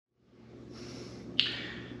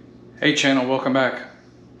Hey channel, welcome back.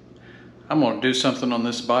 I'm going to do something on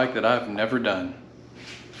this bike that I've never done.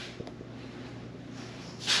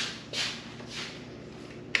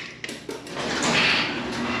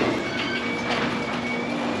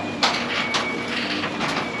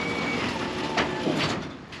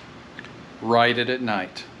 Ride it at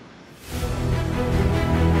night.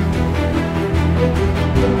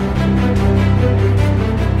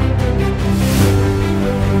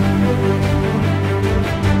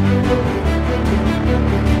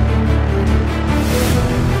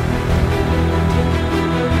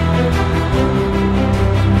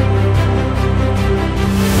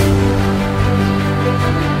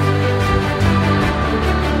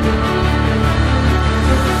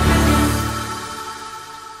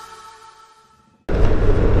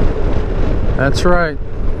 That's right,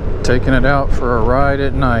 taking it out for a ride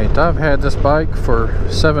at night. I've had this bike for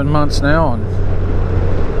 7 months now and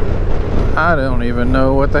I don't even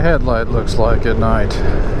know what the headlight looks like at night.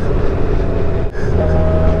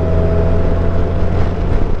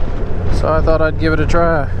 So I thought I'd give it a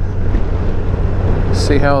try.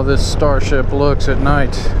 See how this Starship looks at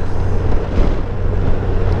night.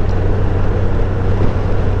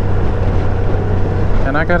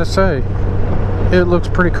 And I gotta say, it looks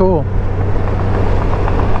pretty cool.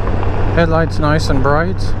 Headlight's nice and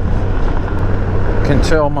bright. Can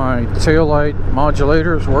tell my taillight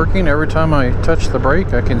modulator is working every time I touch the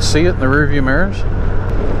brake. I can see it in the rearview mirrors.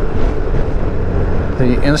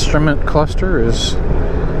 The instrument cluster is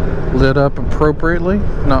lit up appropriately,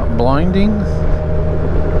 not blinding.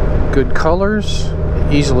 Good colors,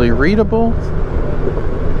 easily readable.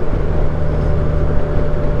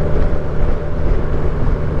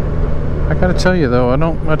 I gotta tell you though, I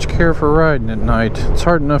don't much care for riding at night. It's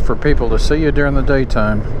hard enough for people to see you during the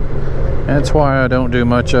daytime. That's why I don't do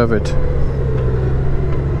much of it.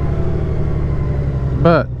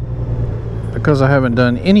 But because I haven't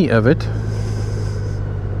done any of it,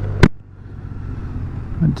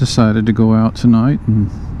 I decided to go out tonight and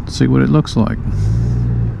see what it looks like.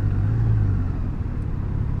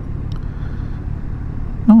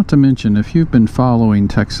 Not to mention, if you've been following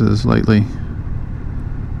Texas lately,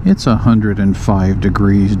 it's 105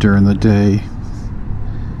 degrees during the day.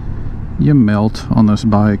 You melt on this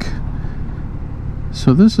bike.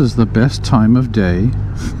 So this is the best time of day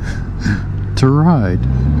to ride.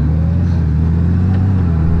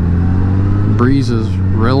 Breeze is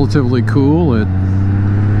relatively cool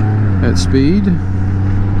at speed.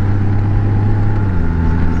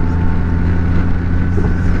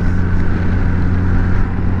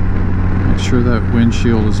 Make sure that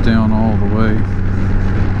windshield is down all the way.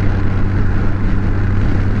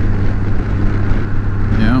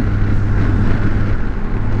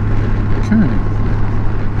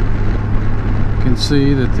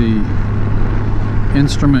 See that the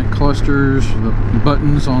instrument clusters, the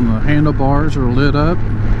buttons on the handlebars are lit up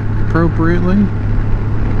appropriately.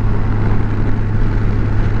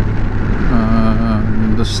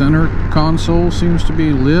 The center console seems to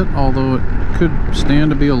be lit, although it could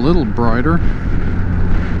stand to be a little brighter.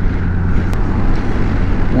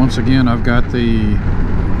 Once again, I've got the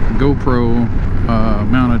GoPro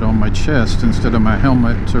mounted on my chest instead of my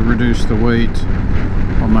helmet to reduce the weight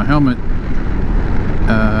on my helmet.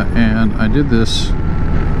 And I did this,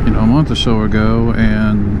 a month or so ago,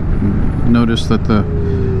 and noticed that the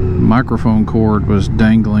microphone cord was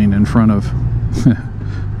dangling in front of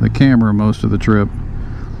the camera most of the trip.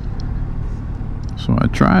 So I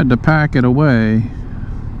tried to pack it away,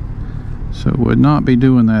 so it would not be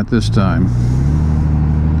doing that this time.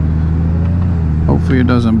 Hopefully it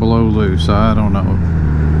doesn't blow loose. I don't know.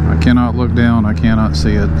 I cannot look down. I cannot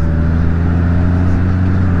see it.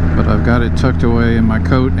 But I've got it tucked away in my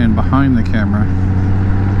coat and behind the camera,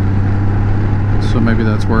 so maybe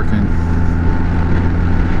that's working.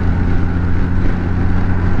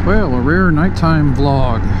 Well, a rare nighttime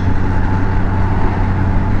vlog.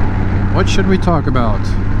 What should we talk about?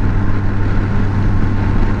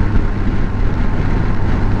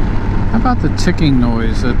 How about the ticking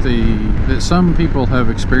noise that some people have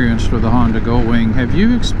experienced with the Honda Goldwing? Have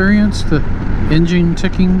you experienced the engine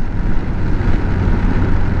ticking?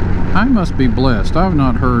 I must be blessed. I've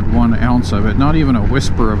not heard 1 ounce of it, not even a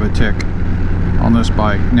whisper of a tick on this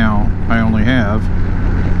bike. Now, I only have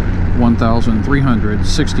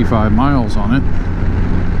 1,365 miles on it,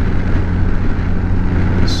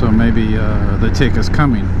 so maybe the tick is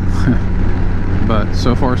coming. But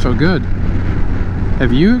so far so good.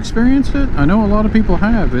 Have you experienced it? I know a lot of people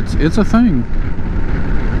have. It's a thing.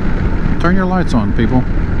 Turn your lights on, people.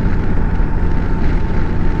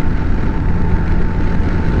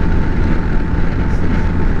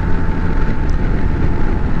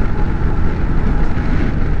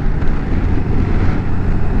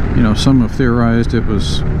 know, some have theorized it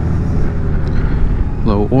was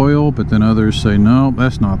low oil, but then others say no,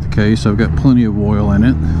 that's not the case. I've got plenty of oil in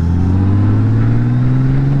it.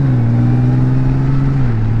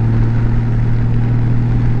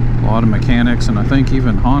 A lot of mechanics, and I think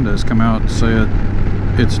even Honda has come out and said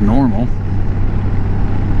it's normal.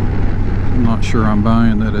 I'm not sure I'm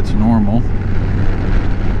buying that it's normal.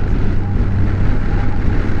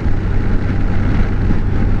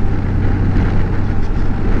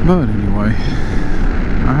 But anyway,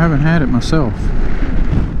 I haven't had it myself.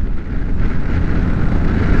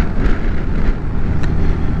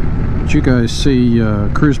 Did you guys see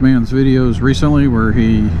Cruiseman's videos recently where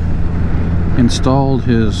he installed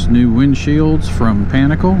his new windshields from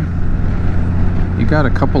Pinnacle? He got a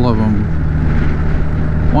couple of them.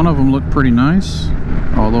 One of them looked pretty nice,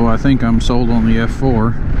 although I think I'm sold on the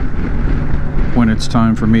F4 when it's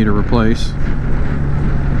time for me to replace.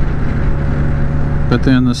 But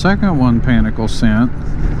then the second one Pinnacle sent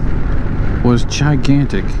was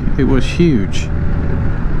gigantic. It was huge.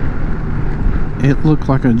 It looked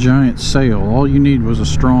like a giant sail. All you need was a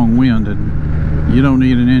strong wind, and you don't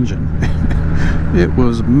need an engine. It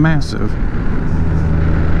was massive.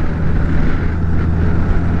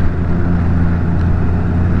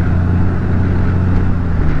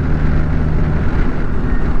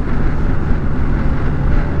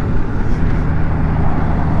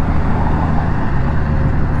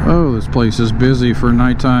 Oh, this place is busy for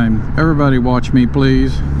nighttime. Everybody watch me,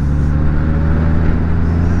 please.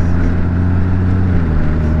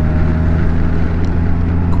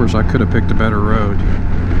 Of course, I could have picked a better road.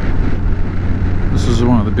 This is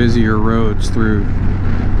one of the busier roads through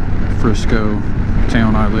Frisco,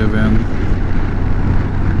 town I live in.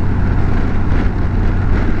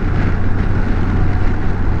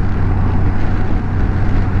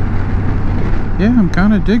 Yeah, I'm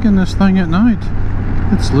kind of digging this thing at night.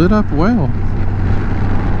 It's lit up well.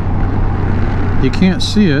 You can't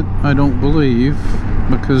see it, I don't believe,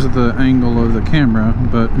 because of the angle of the camera,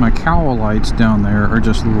 but my cowl lights down there are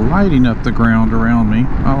just lighting up the ground around me.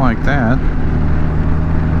 I like that.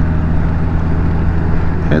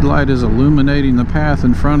 Headlight is illuminating the path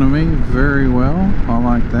in front of me very well. I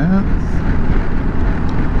like that.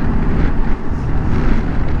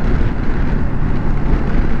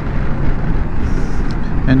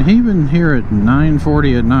 And even here at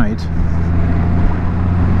 9:40 at night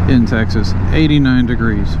in Texas, 89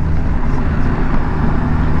 degrees.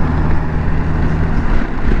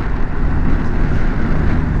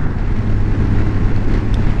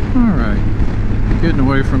 Alright, getting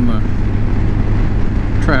away from the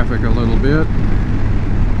traffic a little bit.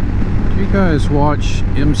 Do you guys watch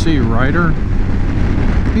MCrider?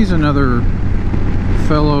 He's another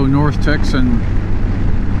fellow North Texan.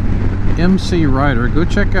 MCrider, go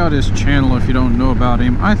check out his channel if you don't know about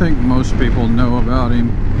him. I think most people know about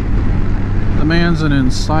him. The man's an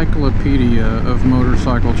encyclopedia of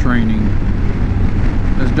motorcycle training.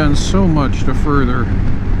 Has done so much to further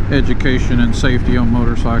education and safety on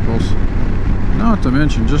motorcycles. Not to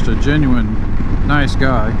mention just a genuine nice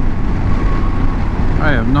guy.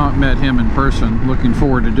 I have not met him in person. Looking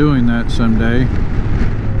forward to doing that someday.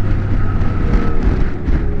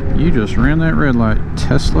 You just ran that red light,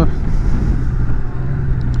 Tesla.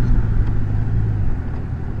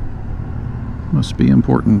 Must be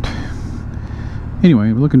important.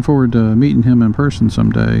 Anyway, looking forward to meeting him in person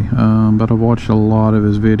someday. But I've watched a lot of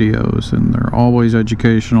his videos, and they're always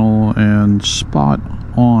educational and spot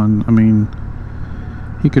on. I mean,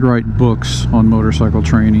 he could write books on motorcycle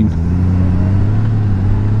training.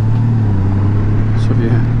 So if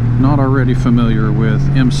you're not already familiar with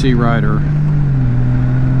MCrider,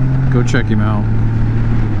 go check him out.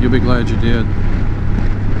 You'll be glad you did.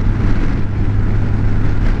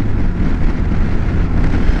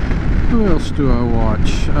 Who else do I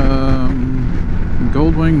watch?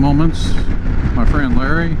 Goldwing Moments. My friend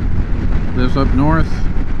Larry lives up north.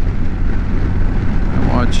 I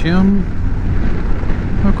watch him.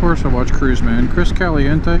 Of course, I watch Cruiseman. Chris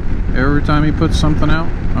Caliente. Every time he puts something out,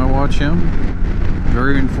 I watch him.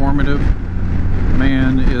 Very informative.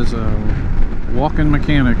 Man is a walk-in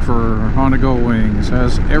mechanic for Honda Goldwings.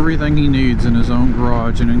 Has everything he needs in his own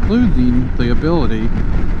garage, and including the ability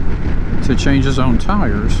to change his own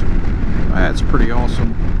tires. That's pretty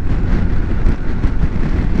awesome.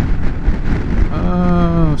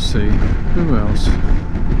 Let's see, who else?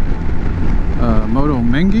 Moto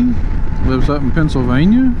Mengy lives up in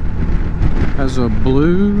Pennsylvania. Has a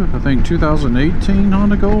blue, I think 2018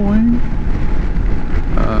 Honda Goldwing.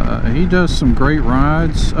 He does some great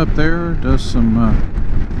rides up there. Does some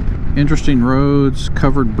interesting roads,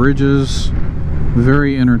 covered bridges.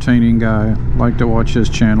 Very entertaining guy. Like to watch his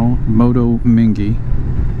channel, Moto Mengy.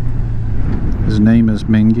 His name is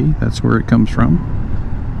Mengy, that's where it comes from.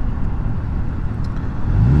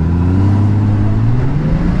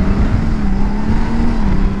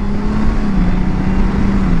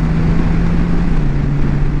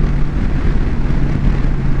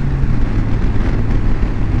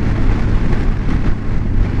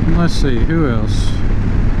 Let's see, who else?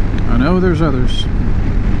 I know there's others,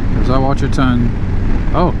 because I watch a ton.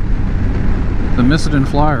 Oh, the Missenden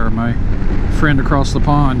Flyer, my friend across the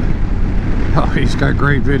pond. Oh, he's got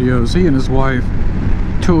great videos. He and his wife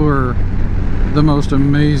tour the most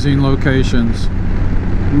amazing locations.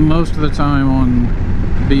 Most of the time on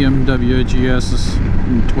BMW GS's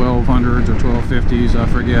 1200s or 1250s, I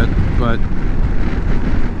forget. But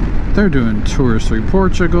they're doing tours through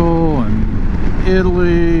Portugal and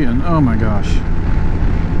Italy, and oh my gosh.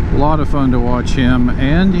 A lot of fun to watch him,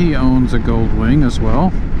 and he owns a Goldwing as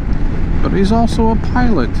well. But he's also a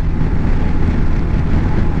pilot.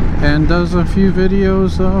 And does a few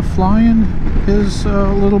videos flying his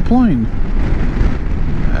little plane.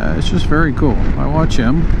 It's just very cool. I watch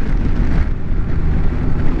him.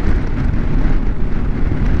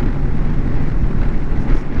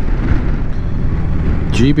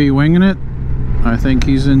 BeWinginIt, I think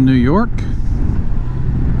he's in New York.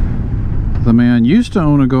 The man used to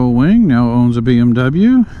own a Goldwing, now owns a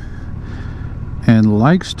BMW, and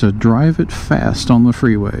likes to drive it fast on the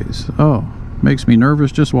freeways. Oh. Makes me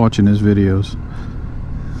nervous just watching his videos.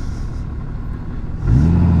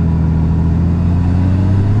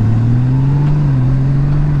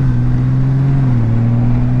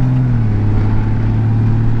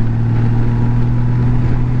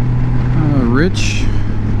 Rich,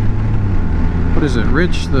 what is it?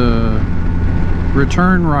 Rich the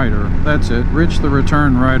Return Rider. That's it. Rich the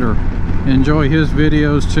Return Rider. Enjoy his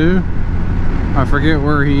videos too. I forget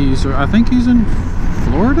where he's. I think he's in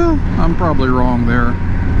Florida? I'm probably wrong there.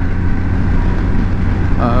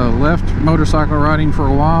 Left motorcycle riding for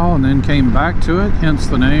a while and then came back to it, hence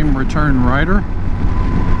the name Return Rider.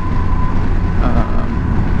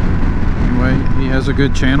 Anyway, he has a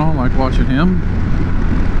good channel, like watching him.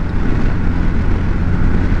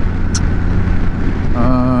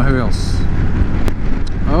 Who else?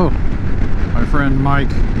 Oh, my friend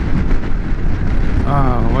Mike.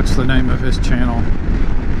 What's the name of his channel?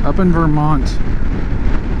 Up in Vermont.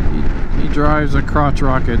 He drives a crotch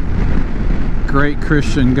rocket. Great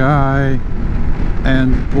Christian guy,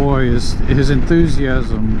 and boy, his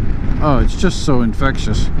enthusiasm, oh, it's just so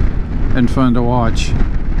infectious and fun to watch.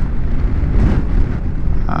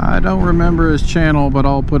 I don't remember his channel, but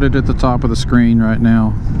I'll put it at the top of the screen right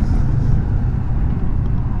now.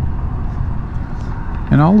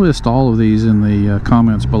 And I'll list all of these in the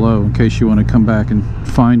comments below in case you want to come back and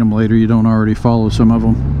find them later. You don't already follow some of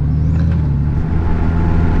them.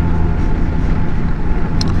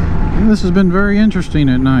 And this has been very interesting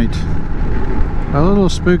at night. A little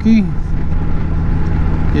spooky.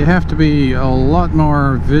 You have to be a lot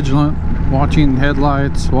more vigilant, watching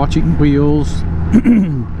headlights, watching wheels.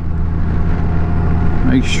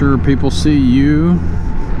 Make sure people see you.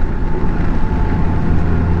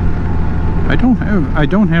 I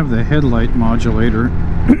don't have the headlight modulator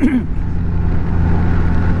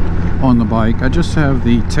on the bike. I just have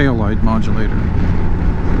the taillight modulator.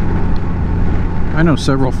 I know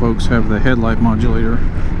several folks have the headlight modulator.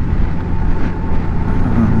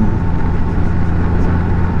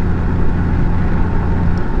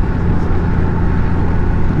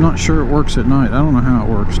 I'm not sure it works at night. I don't know how it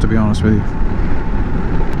works, to be honest with you.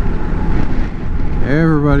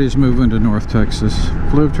 Everybody's moving to North Texas.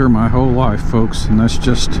 I've lived here my whole life, folks, and that's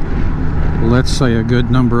just, let's say, a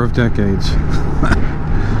good number of decades.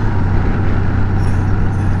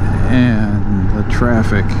 And the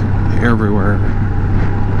traffic everywhere.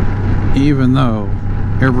 Even though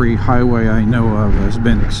every highway I know of has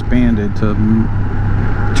been expanded to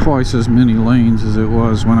twice as many lanes as it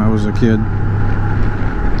was when I was a kid.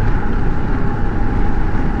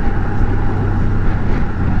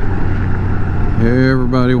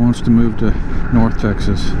 Everybody wants to move to North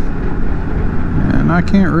Texas, and I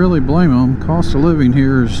can't really blame them. Cost of living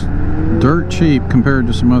here is dirt cheap compared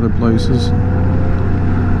to some other places.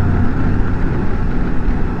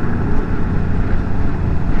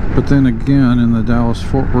 But then again, in the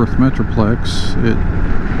Dallas-Fort Worth Metroplex,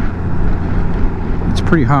 it's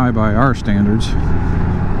pretty high by our standards.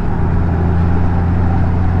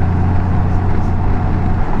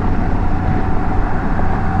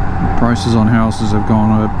 Prices on houses have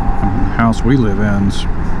gone up. The house we live in,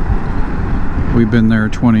 we've been there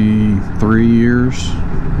 23 years.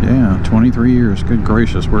 Yeah, 23 years. Good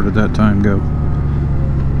gracious, where did that time go?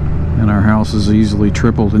 and our house has easily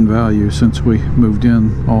tripled in value since we moved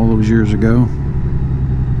in all those years ago.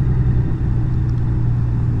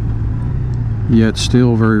 Yet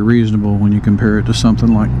still very reasonable when you compare it to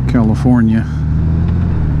something like California.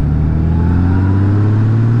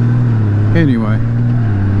 Anyway,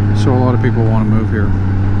 so a lot of people want to move here.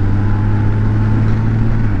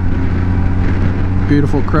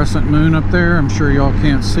 Beautiful crescent moon up there. I'm sure y'all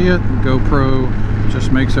can't see it. GoPro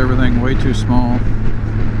just makes everything way too small.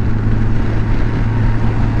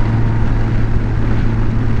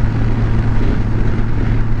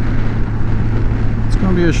 It's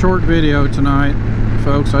going to be a short video tonight,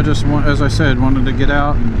 folks. I just want, as I said, wanted to get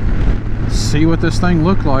out and see what this thing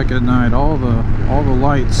looked like at night. All the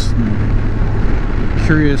lights. And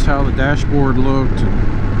curious how the dashboard looked.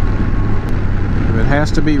 If it has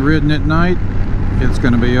to be ridden at night, it's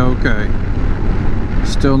going to be okay.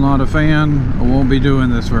 Still not a fan. I won't be doing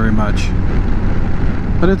this very much.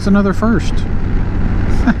 But it's another first.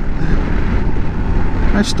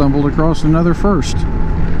 I stumbled across another first.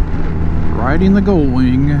 Riding the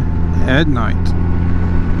Goldwing at night.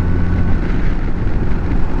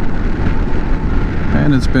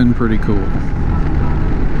 And it's been pretty cool.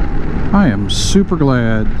 I am super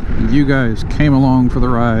glad you guys came along for the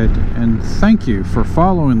ride, and thank you for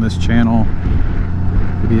following this channel.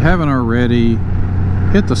 If you haven't already,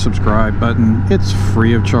 hit the subscribe button. It's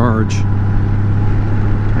free of charge.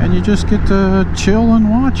 And you just get to chill and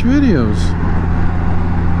watch videos.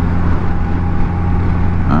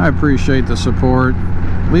 I appreciate the support.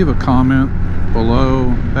 Leave a comment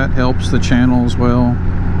below. That helps the channel as well.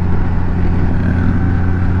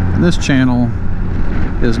 And this channel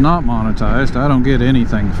is not monetized. I don't get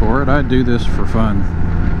anything for it. I do this for fun.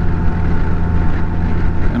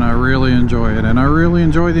 And I really enjoy it. And I really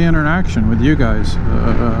enjoy the interaction with you guys.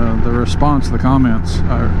 The response, the comments.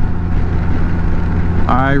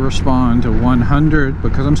 I respond to 100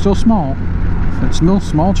 because I'm still small. It's still a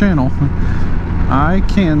small channel. I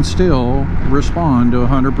can still respond to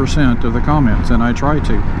 100% of the comments, and I try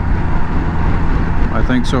to. I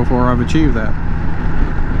think so far I've achieved that.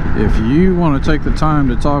 If you want to take the time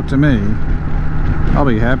to talk to me, I'll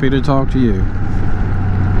be happy to talk to you.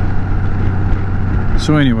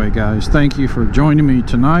 So anyway, guys, thank you for joining me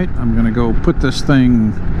tonight. I'm going to go put this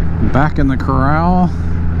thing back in the corral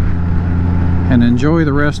and enjoy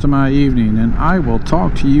the rest of my evening, and I will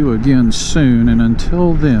talk to you again soon. And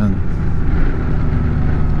until then,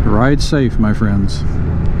 ride safe, my friends,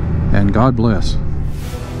 and God bless.